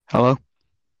Hello,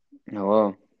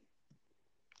 Hello.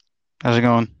 how's it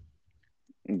going?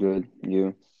 Good.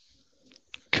 You.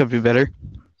 Could be better.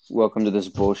 Welcome to this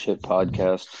bullshit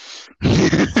podcast.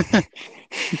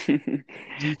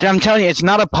 Dude, I'm telling you, it's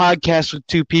not a podcast with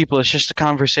two people. It's just a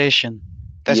conversation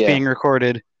that's Yeah. being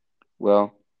recorded.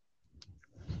 Well,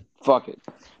 fuck it.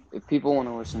 If people want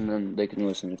to listen, then they can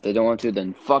listen. If they don't want to,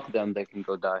 then fuck them. They can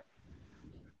go die.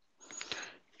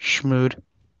 Schmood.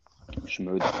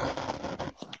 Schmood.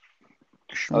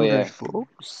 Oh Schmood yeah. fool.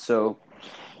 So,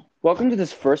 welcome to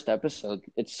this first episode.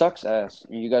 It sucks ass.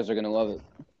 You guys are gonna love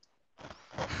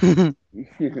it.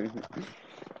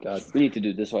 God, we need to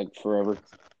do this like forever.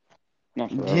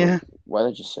 Not forever. Yeah, Why did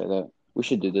I just say that? We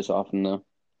should do this often though.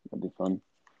 That'd be fun.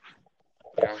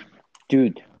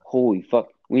 Dude, holy fuck.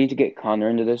 We need to get Connor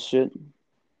into this shit.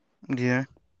 yeah.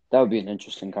 That would be an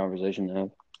interesting conversation to have.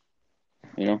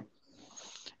 You know,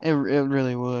 It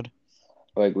really would.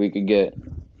 like we'd get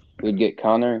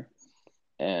Connor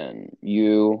and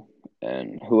you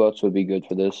and who else would be good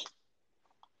for this?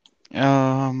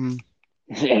 Um.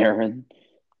 Aaron.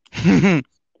 uh,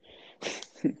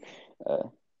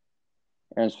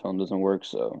 Aaron's phone doesn't work,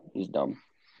 so he's dumb.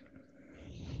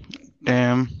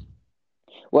 Damn.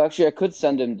 Well, actually, I could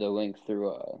send him the link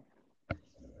through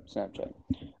Snapchat.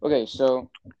 Okay, so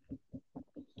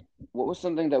what was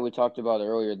something that we talked about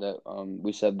earlier that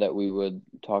we said that we would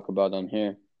talk about on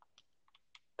here?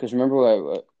 Because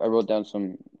remember, I wrote down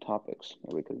some topics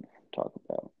that we could talk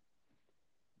about.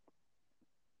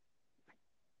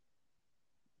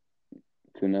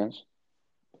 Kunas?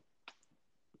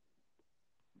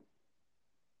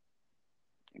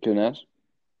 Kunas?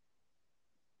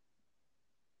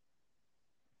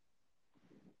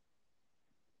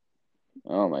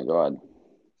 Oh my God.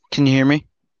 Can you hear me?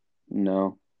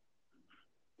 No.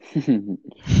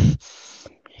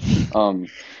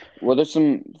 What are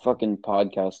some fucking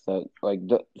podcasts that like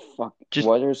the fuck? Just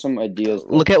What are some ideas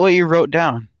that look at what you wrote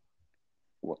down.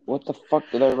 what the fuck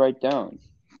did I write down?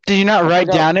 Did you not I write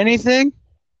forgot. down anything?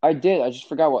 I did. I just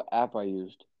forgot what app I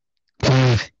used.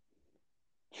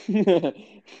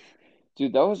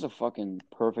 Dude, that was a fucking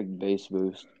perfect bass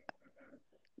boost.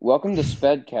 Welcome to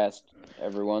Spedcast,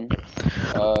 everyone.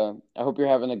 I hope you're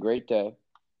having a great day.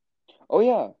 Oh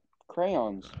yeah,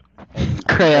 crayons and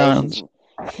comparisons. Crayons.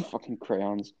 Fucking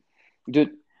crayons,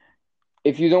 dude.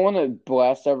 If you don't want to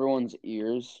blast everyone's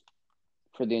ears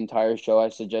for the entire show, I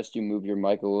suggest you move your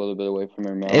mic a little bit away from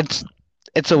your mouth. It's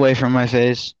it's away from my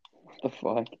face. What the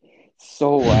fuck? It's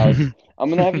so loud. I'm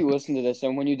gonna have you listen to this,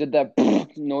 and when you did that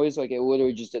noise, like it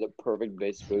literally just did a perfect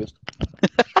bass boost.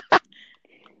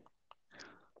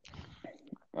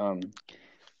 Um,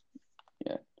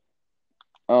 yeah.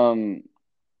 Um,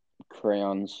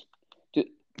 crayons. Dude,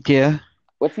 Yeah,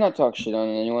 let's not talk shit on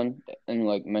anyone and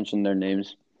like mention their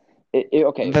names.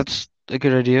 Okay, that's a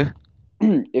good idea.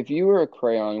 if you were a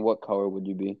crayon, what color would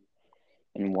you be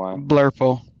and why?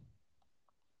 Blurple.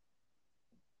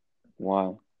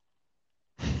 Why?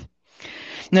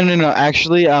 No, no, no.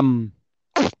 Actually, ooh,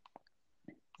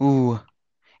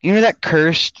 you know that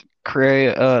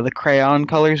the crayon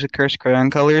colors, the cursed crayon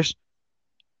colors,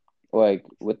 Like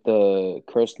with the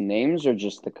cursed names or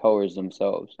just the colors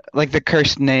themselves? like the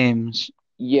cursed names.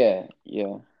 Yeah,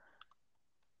 yeah.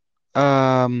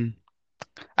 Um,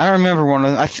 I don't remember one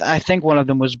of them. I think one of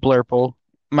them was Blurple.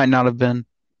 Might not have been.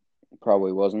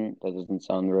 Probably wasn't. That doesn't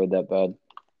sound really that bad.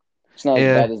 It's not as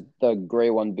Yeah. bad as the gray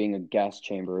one being a gas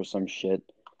chamber or some shit.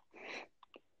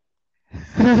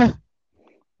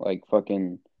 Like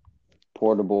fucking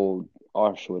portable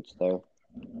Auschwitz there.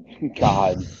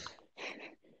 God.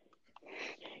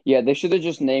 Yeah, they should have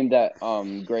just named that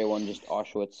gray one just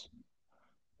Auschwitz.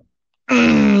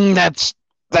 That's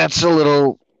that's a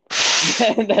little.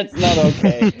 That's not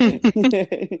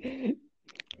okay.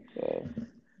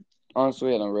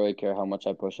 Honestly, I don't really care how much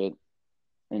I push it,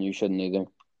 and you shouldn't either.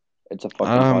 It's a fucking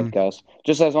Um, podcast.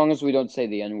 Just as long as we don't say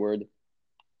the N word.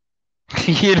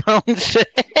 you don't say.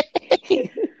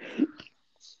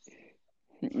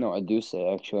 No, I do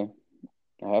say actually.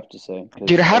 I have to say Dude,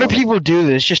 because I how do want to. people do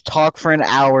this? Just talk for an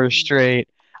hour straight.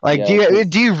 Like, Yeah, because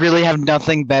do you really have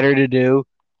nothing better to do?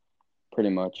 pretty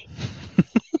much.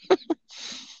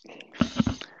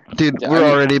 Dude, I we're mean,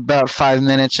 already about 5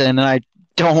 minutes in, and I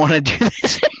don't want to do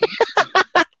this.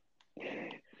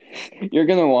 you're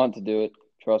gonna want to do it.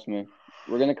 Trust me.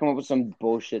 We're gonna come up with some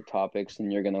bullshit topics,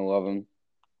 and you're gonna love them.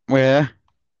 Yeah.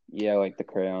 Yeah, like the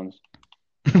crayons.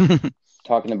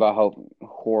 Talking about how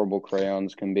horrible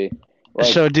crayons can be.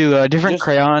 Like, So do different just,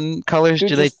 crayon colors, dude,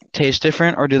 do they just taste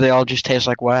different or do they all just taste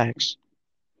like wax?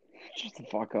 shut the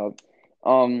fuck up.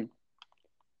 Um,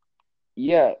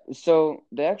 Yeah, so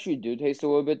they actually do taste a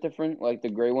little bit different. Like the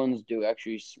gray ones do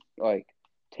actually like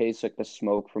taste like the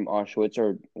smoke from Auschwitz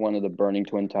or one of the burning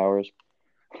twin towers.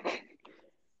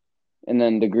 And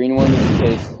then the green ones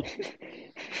taste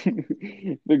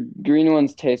the green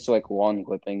ones taste like lawn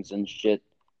clippings and shit.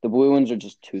 The blue ones are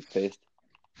just toothpaste.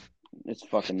 It's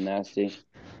fucking nasty.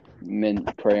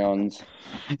 Mint crayons.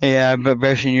 Yeah, but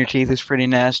brushing your teeth is pretty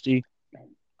nasty.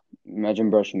 Imagine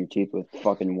brushing your teeth with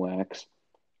fucking wax.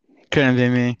 Couldn't be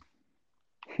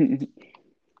me.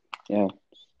 Yeah.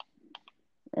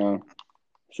 Uh,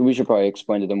 so we should probably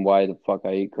explain to them why the fuck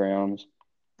I eat crayons.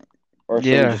 Or should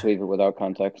we Yeah, just leave it without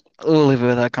context? we'll leave it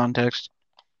with that context.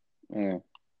 Yeah.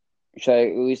 Should I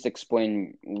at least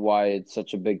explain why it's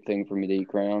such a big thing for me to eat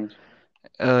crayons?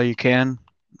 You can,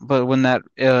 but wouldn't that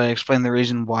explain the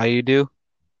reason why you do?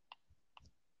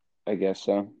 I guess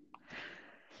so.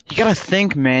 You gotta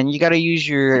think, man. You gotta use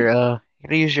your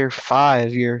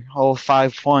whole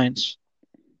 5 points.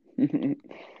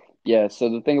 Yeah, so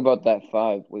the thing about that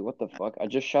five, wait, what the fuck? I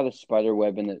just shot a spider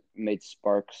web and it made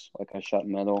sparks like I shot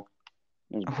metal.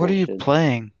 It was What are you bullshit.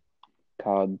 playing?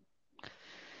 COD.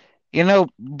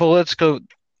 But let's go.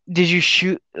 Did you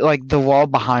shoot like the wall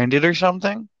behind it or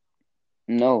something?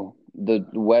 No, the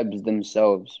webs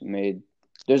themselves made.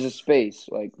 There's a space,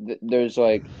 like there's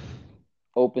like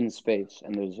open space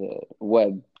and there's a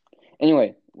web.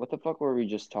 Anyway, what the fuck were we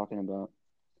just talking about?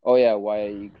 Oh yeah, why I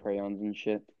eat crayons and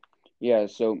shit. Yeah,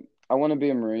 so I want to be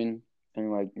a Marine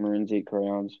and like Marines eat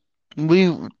crayons. We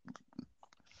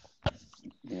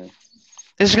Yeah.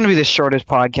 This is gonna be the shortest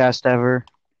podcast ever.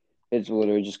 It's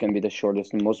literally just gonna be the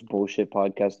shortest and most bullshit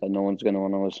podcast that no one's gonna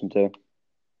want to listen to.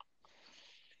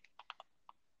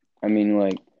 I mean,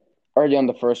 like, already on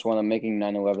the first one, I'm making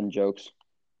 9/11 jokes.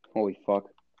 Holy fuck.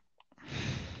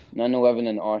 9/11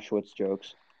 and Auschwitz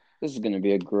jokes. This is gonna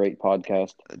be a great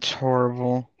podcast. It's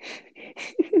horrible.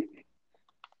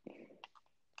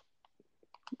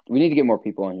 We need to get more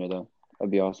people on here, though.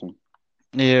 That'd be awesome.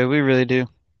 Yeah, we really do.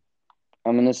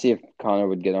 I'm gonna see if Connor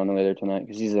would get on later tonight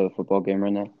because he's at a football game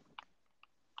right now.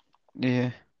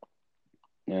 Yeah.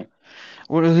 Yeah.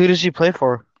 Who does he play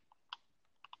for?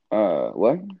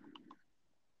 What?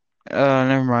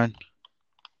 Never mind.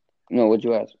 No, what'd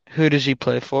you ask? Who does he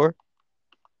play for?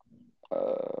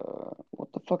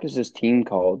 What the fuck is this team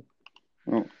called?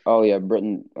 Oh yeah,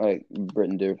 Britain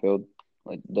Deerfield,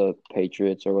 like the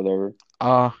Patriots or whatever.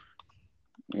 Uh,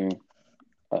 Yeah,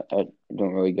 I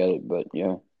don't really get it, but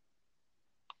yeah.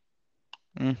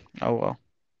 oh well.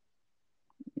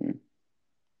 Mm.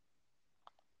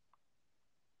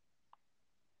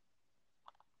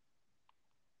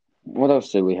 What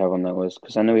else did we have on that list?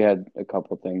 Because I know we had a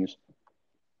couple things.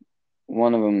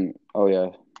 One of them, oh yeah,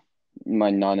 my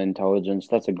non-intelligence.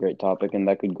 That's a great topic, and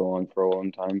that could go on for a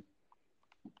long time.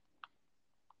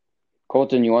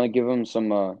 Colton, you want to give him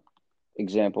some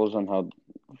examples on how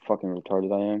fucking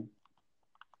retarded I am?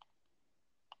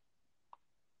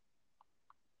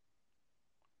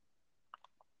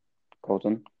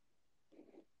 Colton,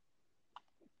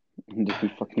 did he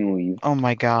fucking leave? Oh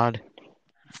my God.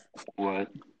 What?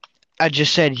 I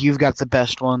just said you've got the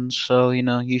best ones, so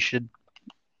you should.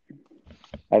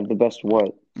 I have the best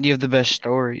what? You have the best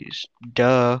stories.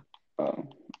 Duh. Oh,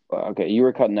 okay. You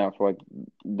were cutting out for like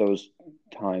those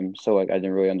times, so like I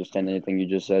didn't really understand anything you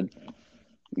just said.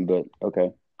 But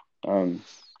okay. Um,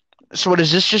 So what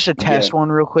is this just a yeah. test one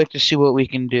real quick to see what we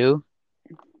can do?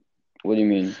 What do you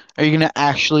mean? Are you gonna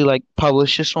actually like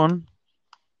publish this one?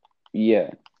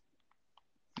 Yeah.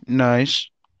 Nice.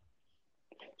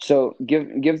 So give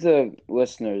the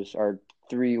listeners, our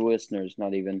three listeners,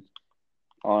 not even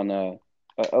on a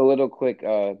little quick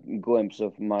glimpse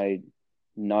of my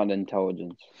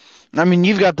non-intelligence. I mean,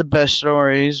 you've got the best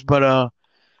stories, but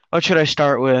what should I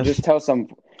start with? Just tell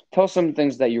some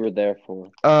things that you were there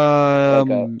for, like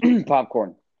Um,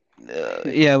 popcorn.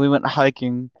 yeah, we went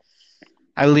hiking.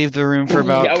 I leave the room for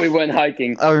about. Yeah, we went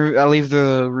hiking. I leave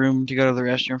the room to go to the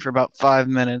restroom for about 5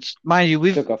 minutes. Mind you,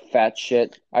 we've Took a fat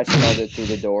shit. I smelled it through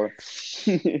the door.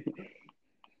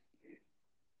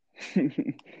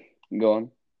 Go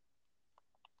on.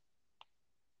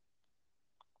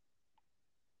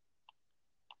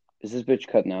 Is this bitch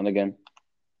cutting out again?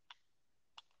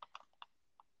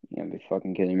 You gotta be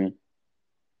fucking kidding me.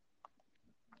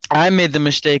 I made the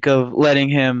mistake of letting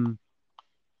him,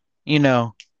 you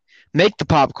know, make the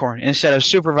popcorn instead of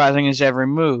supervising his every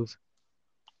move.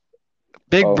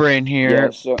 Big Oh, brain yeah,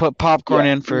 here. so Put popcorn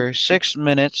yeah, in for 6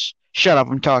 minutes. Shut up,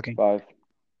 I'm talking. five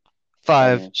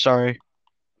 5, minutes. sorry.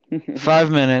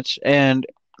 5 minutes and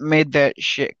made that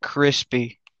shit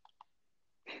crispy.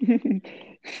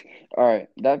 All right,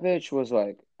 that bitch was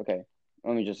like, okay.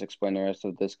 let me just explain the rest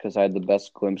of this because I had the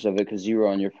best glimpse of it because you were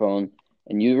on your phone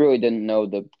and you really didn't know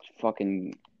the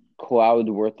fucking cloud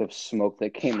worth of smoke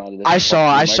that came out of this I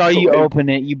fucking saw you microwave. open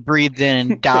it. You breathed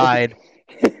in and died.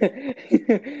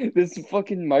 This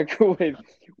fucking microwave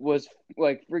was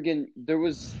like friggin' there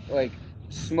was like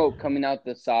smoke coming out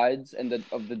the sides and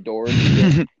of the doors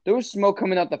and shit. There was smoke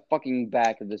coming out the fucking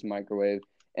back of this microwave.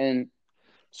 And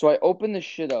so I opened the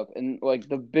shit up and like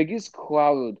the biggest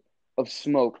cloud of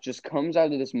smoke just comes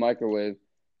out of this microwave.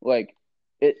 Like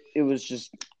it was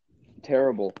just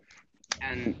terrible.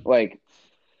 And like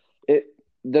it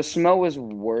the smell was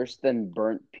worse than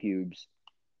burnt pubes,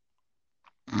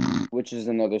 which is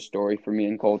another story for me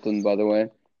and Colton, by the way.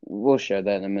 We'll share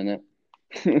that in a minute.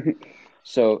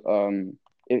 So,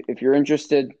 if you're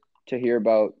interested to hear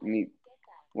about me,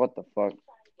 what the fuck?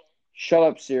 Shut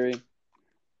up, Siri.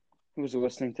 Who's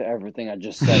listening to everything I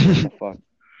just said? What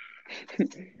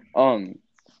the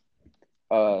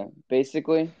fuck?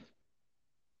 Basically,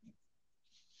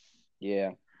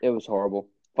 yeah, it was horrible.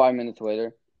 5 minutes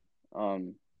later,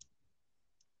 um,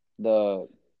 the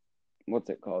what's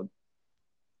it called?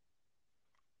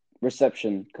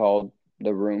 Reception called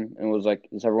the room and was like,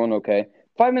 "Is everyone okay?"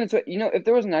 5 minutes. You know, if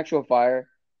there was an actual fire,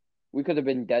 we could have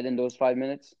been dead in those 5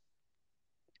 minutes.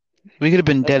 We could have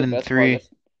been That's dead the in best part. 3.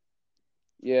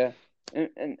 Yeah,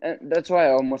 and that's why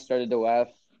I almost started to laugh,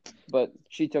 but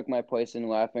she took my place in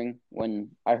laughing when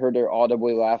I heard her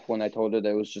audibly laugh when I told her that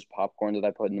it was just popcorn that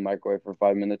I put in the microwave for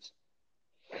 5 minutes.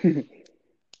 You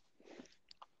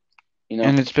know?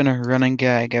 And it's been a running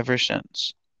gag ever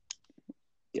since.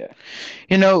 Yeah.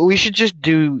 We should just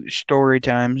do story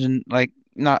times and like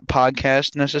not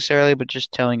podcast necessarily, but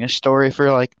just telling a story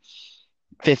for like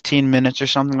 15 minutes or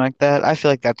something like that. I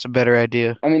feel like that's a better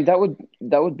idea. I mean, that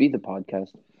would be the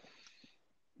podcast.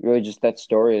 Really, just that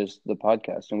story is the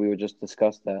podcast, and we would just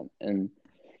discuss that. And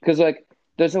because like,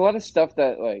 there's a lot of stuff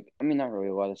that like, I mean, not really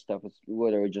a lot of stuff. It's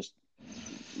literally just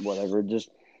whatever. Just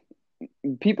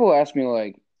people ask me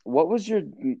like, what was your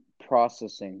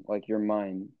processing, like your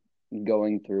mind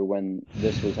going through when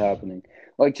this was happening?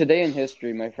 Like today in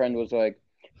history, my friend was like,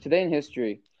 today in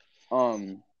history,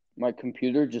 my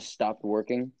computer just stopped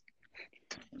working.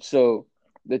 So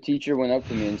the teacher went up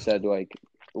to me and said like,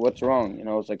 "What's wrong?" And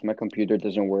I was like, "My computer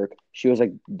doesn't work." She was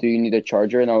like, "Do you need a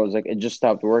charger?" And I was like, "It just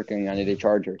stopped working. I need a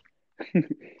charger."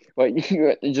 Like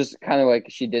it just kind of like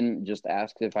she didn't just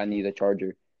ask if I need a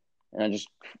charger, and I just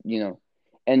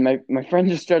and my friend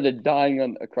just started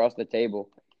dying across the table,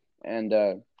 and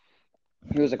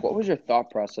he was like, "What was your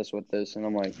thought process with this?" And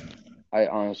I'm like, "I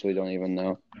honestly don't even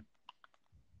know."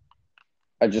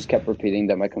 I just kept repeating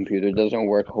that my computer doesn't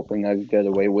work, hoping I'd get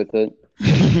away with it,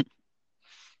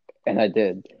 and I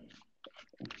did.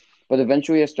 But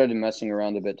eventually, I started messing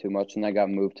around a bit too much, and I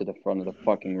got moved to the front of the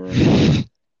fucking room.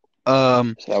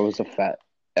 Um, So that was a fat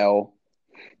L.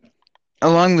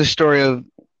 Along the story of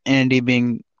Andy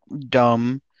being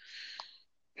dumb,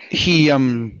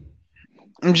 I'm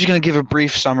just gonna give a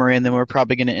brief summary and then we're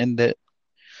probably gonna end it.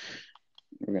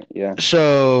 Yeah.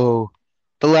 So,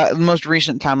 the most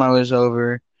recent time I was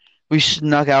over, we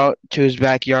snuck out to his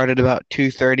backyard at about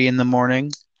 2:30 in the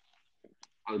morning.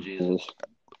 Oh Jesus.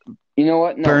 You know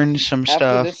what? No. Burned some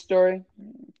stuff.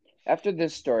 After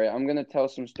this story, I'm gonna tell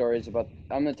some stories about.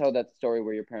 I'm gonna tell that story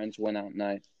where your parents went out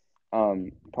night,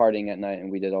 partying at night,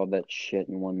 and we did all that shit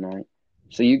in one night.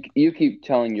 So you keep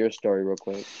telling your story real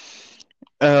quick.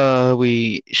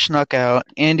 We snuck out.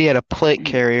 Andy had a plate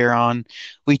carrier on.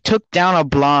 We took down a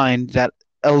blind that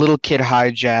a little kid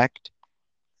hijacked.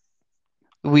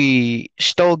 We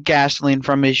stole gasoline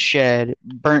from his shed,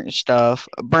 burnt stuff,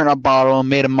 burnt a bottle,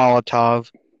 made a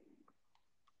Molotov.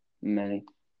 Many.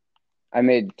 I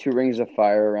made 2 rings of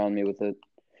fire around me with it.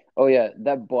 Oh yeah,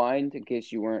 that blind. In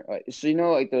case you weren't like, so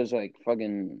like those like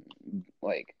fucking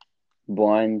like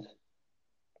blinds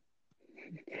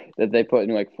that they put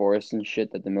in like forests and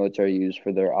shit that the military use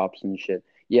for their ops and shit.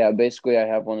 Yeah, basically I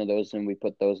have one of those and we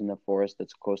put those in the forest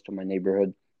that's close to my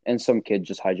neighborhood. And some kid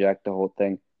just hijacked the whole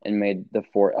thing and made the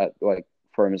fort like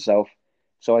for himself.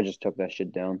 So I just took that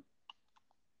shit down.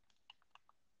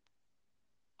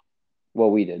 Well,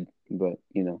 we did, but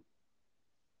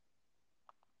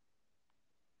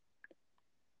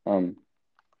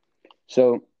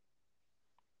So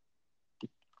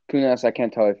Kunas, I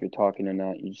can't tell if you're talking or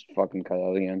not. You just fucking cut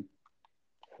out again.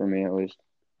 For me at least.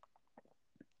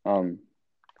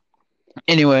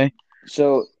 Anyway,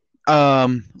 so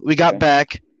we got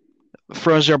back,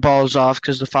 froze our balls off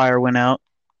because the fire went out.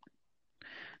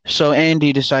 So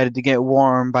Andy decided to get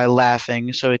warm by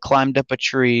laughing, so he climbed up a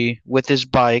tree with his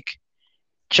bike,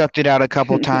 chucked it out a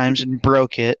couple times and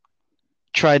broke it,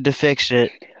 tried to fix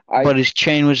it. but his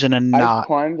chain was in a I knot.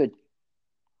 climbed a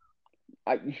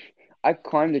I I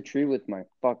climbed a tree with my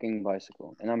fucking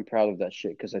bicycle, and I'm proud of that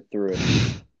shit because I threw it.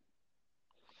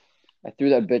 I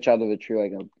threw that bitch out of the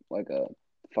tree like a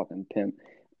fucking pimp.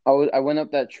 I went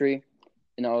up that tree,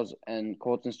 and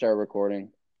Colton started recording,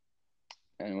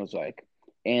 and it was like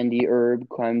Andy Herb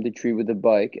climbed the tree with a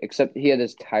bike, except he had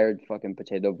his tired fucking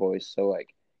potato voice, so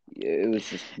like it was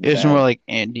just It was more bad. like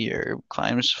Andy Herb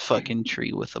climbs fucking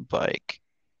tree with a bike.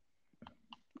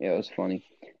 Yeah, it was funny.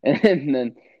 And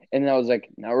then I was like,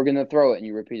 now we're gonna throw it, and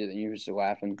you repeat it, and you were just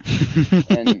laughing,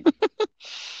 and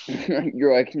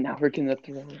you're like, now we're gonna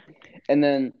throw it, and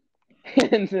then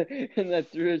and I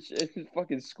threw it, it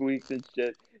fucking squeaked and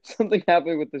shit. Something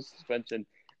happened with the suspension.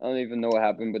 I don't even know what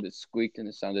happened, but it squeaked and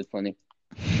it sounded funny.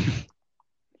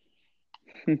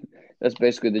 That's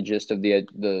basically the gist of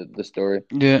the story.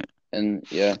 Yeah. And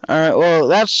yeah. All right. Well,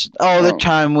 that's all the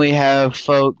time we have,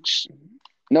 folks.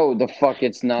 No, the fuck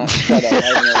it's not. Shut up. I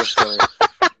have another story.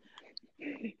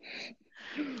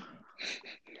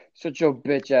 Shut your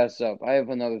bitch ass up. I have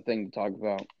another thing to talk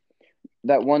about.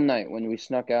 That one night when we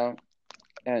snuck out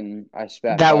and I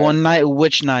spat That fire. one night?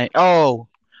 Which night? Oh,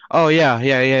 yeah.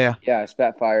 Yeah, I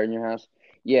spat fire in your house.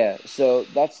 Yeah, so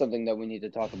that's something that we need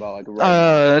to talk about, like right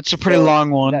now. That's a pretty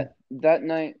long one. That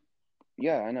night,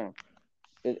 yeah, I know.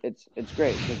 It's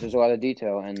great because there's a lot of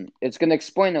detail and it's gonna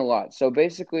explain a lot. So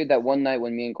basically, that one night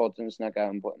when me and Colton snuck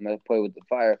out and played with the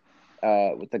fire,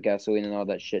 with the gasoline and all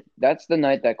that shit. That's the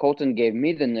night that Colton gave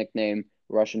me the nickname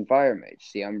Russian Fire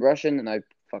Mage. See, I'm Russian and I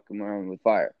fuck around with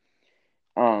fire.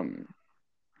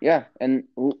 Yeah, and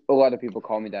a lot of people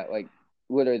call me that. Like,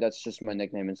 literally, that's just my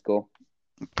nickname in school.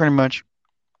 Pretty much.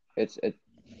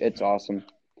 It's awesome.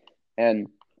 And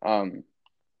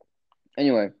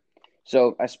anyway,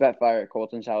 so I spat fire at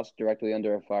Colton's house directly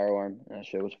under a fire alarm, and that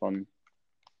shit was fun.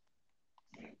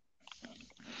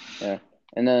 Yeah,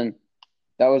 and then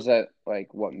that was at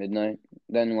like what, midnight.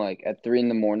 Then like at 3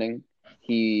 a.m,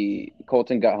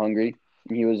 Colton got hungry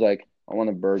and he was like, "I want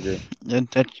a burger."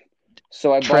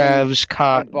 So I Trav's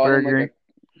caught burger.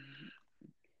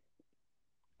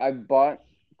 I bought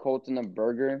Colton a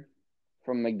burger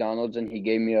from McDonald's, and he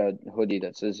gave me a hoodie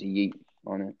that says "Yeet"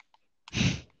 on it.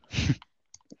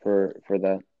 for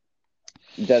that.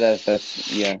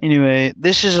 That's yeah. Anyway,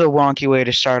 this is a wonky way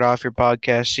to start off your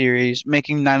podcast series,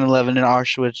 making 9/11 and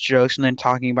Auschwitz jokes, and then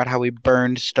talking about how we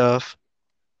burned stuff.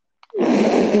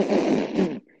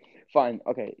 Fine.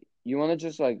 Okay. You want to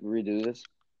just like redo this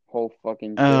whole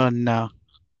fucking shit? Oh no.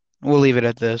 We'll leave it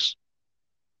at this.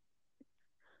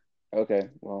 Okay.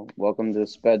 Well, welcome to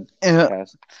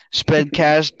Spedcast.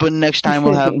 Spedcast, but next time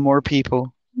we'll have more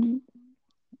people.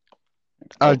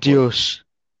 Adios.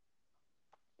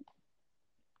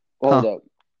 Hold up.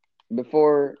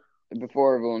 Before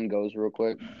everyone goes real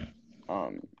quick,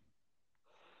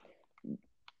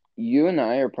 you and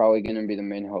I are probably going to be the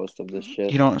main host of this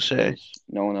shit. You don't say.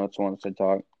 No one else wants to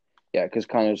talk. Yeah, because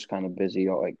Connor's kind of busy,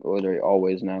 like literally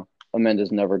always now.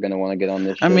 Amanda's never going to want to get on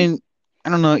this shit. I mean, I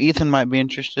don't know. Ethan might be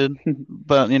interested,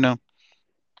 but you know.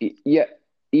 Yeah,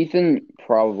 Ethan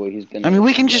probably. He's gonna. I mean,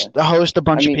 we can just host a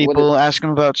bunch of people, ask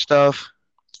them about stuff.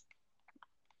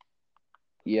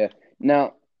 Yeah.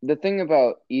 Now, the thing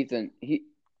about Ethan,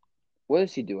 what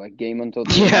does he do? Like game until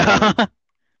yeah.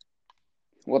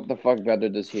 What the fuck better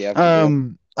does he have to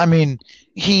do? I mean,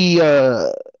 he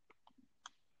was.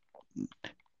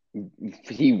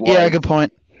 Yeah, good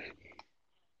point.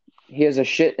 He has a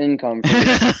shit income from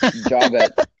his job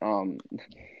at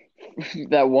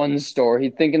that one store.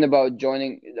 He's thinking about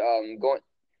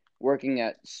working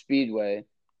at Speedway,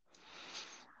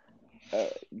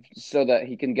 so that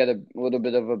he can get a little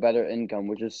bit of a better income,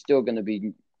 which is still going to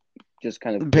be just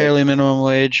kind of barely minimum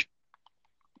wage.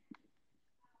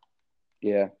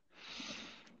 Yeah.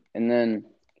 And then,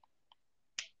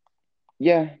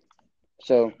 yeah,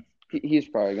 so he's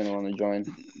probably going to want to join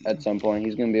at some point.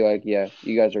 He's going to be like, yeah,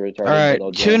 you guys are retarded. All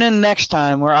right, tune in next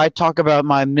time where I talk about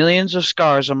my millions of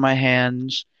scars on my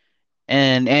hands,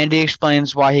 and Andy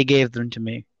explains why he gave them to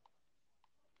me.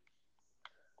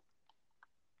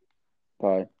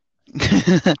 Bye.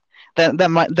 that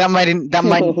might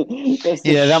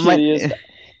yeah, that might.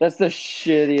 That's the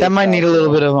shittiest. That might need a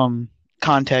little bit of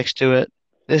context to it.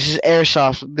 This is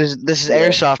airsoft. This is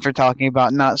airsoft we're talking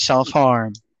about, not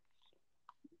self-harm.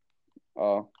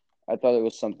 Oh, I thought it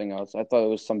was something else. I thought it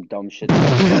was some dumb shit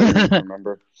that I don't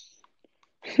remember.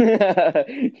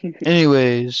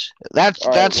 Anyways, that's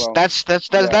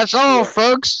all,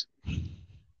 folks.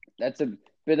 That's a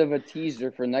bit of a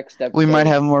teaser for next episode. We might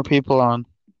have more people on.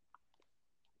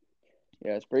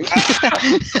 Yeah, it's pretty.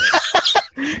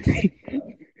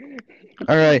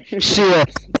 All right, see ya.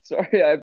 Sorry,